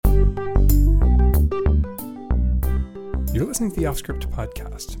You're listening to the Offscript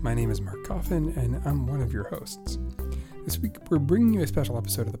podcast. My name is Mark Coffin, and I'm one of your hosts. This week, we're bringing you a special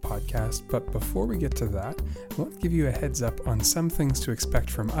episode of the podcast, but before we get to that, I want to give you a heads up on some things to expect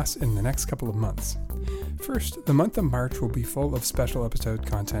from us in the next couple of months. First, the month of March will be full of special episode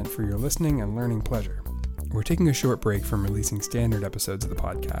content for your listening and learning pleasure. We're taking a short break from releasing standard episodes of the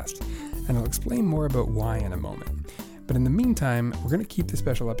podcast, and I'll explain more about why in a moment. But in the meantime, we're going to keep the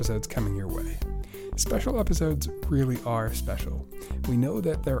special episodes coming your way. Special episodes really are special. We know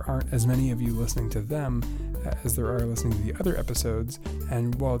that there aren't as many of you listening to them as there are listening to the other episodes,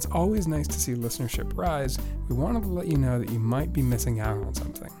 and while it's always nice to see listenership rise, we wanted to let you know that you might be missing out on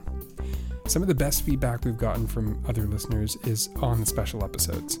something. Some of the best feedback we've gotten from other listeners is on the special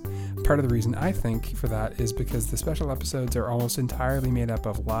episodes. Part of the reason I think for that is because the special episodes are almost entirely made up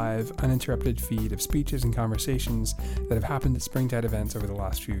of live, uninterrupted feed of speeches and conversations that have happened at Springtide events over the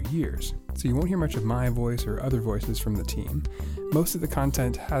last few years. So you won't hear much of my voice or other voices from the team. Most of the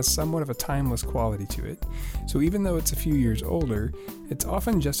content has somewhat of a timeless quality to it, so even though it's a few years older, it's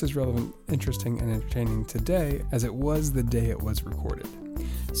often just as relevant, interesting, and entertaining today as it was the day it was recorded.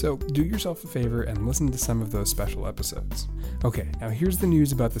 So do yourself a favor and listen to some of those special episodes. Okay, now here's the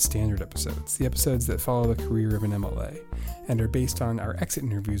news about the standard episodes, the episodes that follow the career of an MLA, and are based on our exit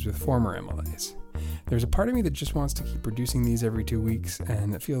interviews with former MLAs. There's a part of me that just wants to keep producing these every 2 weeks,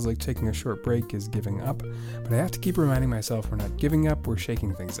 and it feels like taking a short break is giving up, but I have to keep reminding myself we're not giving up, we're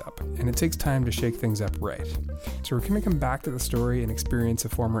shaking things up, and it takes time to shake things up right. So we're going to come back to the story and experience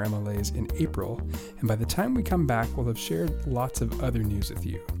of former MLAs in April, and by the time we come back, we'll have shared lots of other news with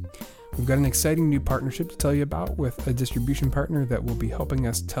you. We've got an exciting new partnership to tell you about with a distribution partner that will be helping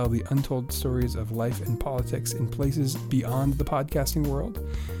us tell the untold stories of life and politics in places beyond the podcasting world,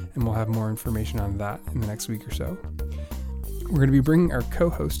 and we'll have more information on that in the next week or so. We're going to be bringing our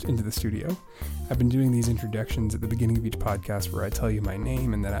co-host into the studio. I've been doing these introductions at the beginning of each podcast where I tell you my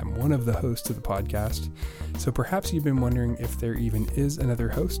name and that I'm one of the hosts of the podcast. So perhaps you've been wondering if there even is another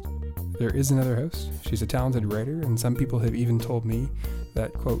host. There is another host. She's a talented writer, and some people have even told me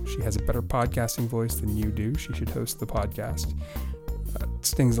that, quote, she has a better podcasting voice than you do. She should host the podcast. That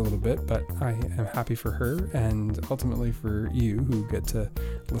stings a little bit, but I am happy for her and ultimately for you who get to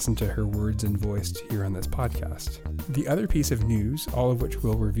listen to her words and voice here on this podcast. The other piece of news, all of which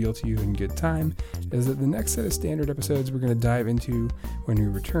we'll reveal to you in good time, is that the next set of standard episodes we're going to dive into when we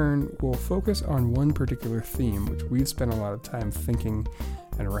return will focus on one particular theme, which we've spent a lot of time thinking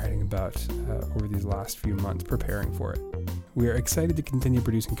and writing about over these last few months, preparing for it. We are excited to continue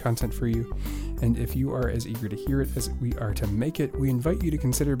producing content for you, and if you are as eager to hear it as we are to make it, we invite you to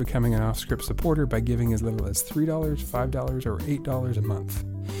consider becoming an Offscript supporter by giving as little as $3, $5, or $8 a month.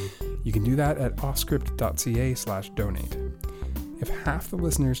 You can do that at offscript.ca/donate. If half the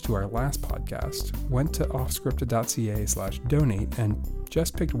listeners to our last podcast went to offscript.ca/donate and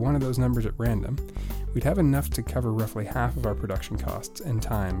just picked one of those numbers at random, we'd have enough to cover roughly half of our production costs and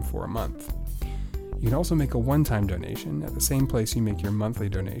time for a month. You can also make a one-time donation at the same place you make your monthly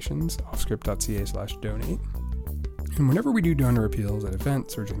donations, offscript.ca/donate. And whenever we do donor appeals at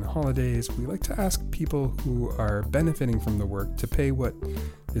events or during the holidays, we like to ask people who are benefiting from the work to pay what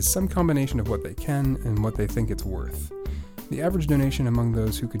is some combination of what they can and what they think it's worth. The average donation among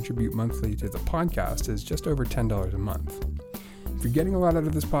those who contribute monthly to the podcast is just over $10 a month. If you're getting a lot out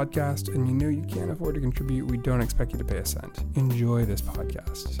of this podcast and you know you can't afford to contribute, we don't expect you to pay a cent. Enjoy this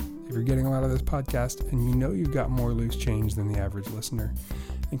podcast. If you're getting a lot of this podcast and you know you've got more loose change than the average listener,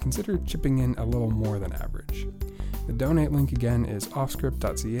 then consider chipping in a little more than average. The donate link again is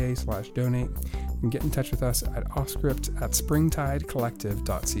offscript.ca/donate, and get in touch with us at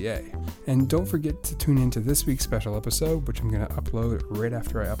offscript@springtidecollective.ca. And don't forget to tune into this week's special episode, which I'm going to upload right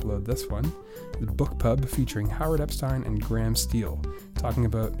after I upload this one, the Book Pub featuring Howard Epstein and Graham Steele, talking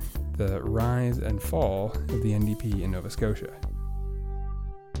about the rise and fall of the NDP in Nova Scotia.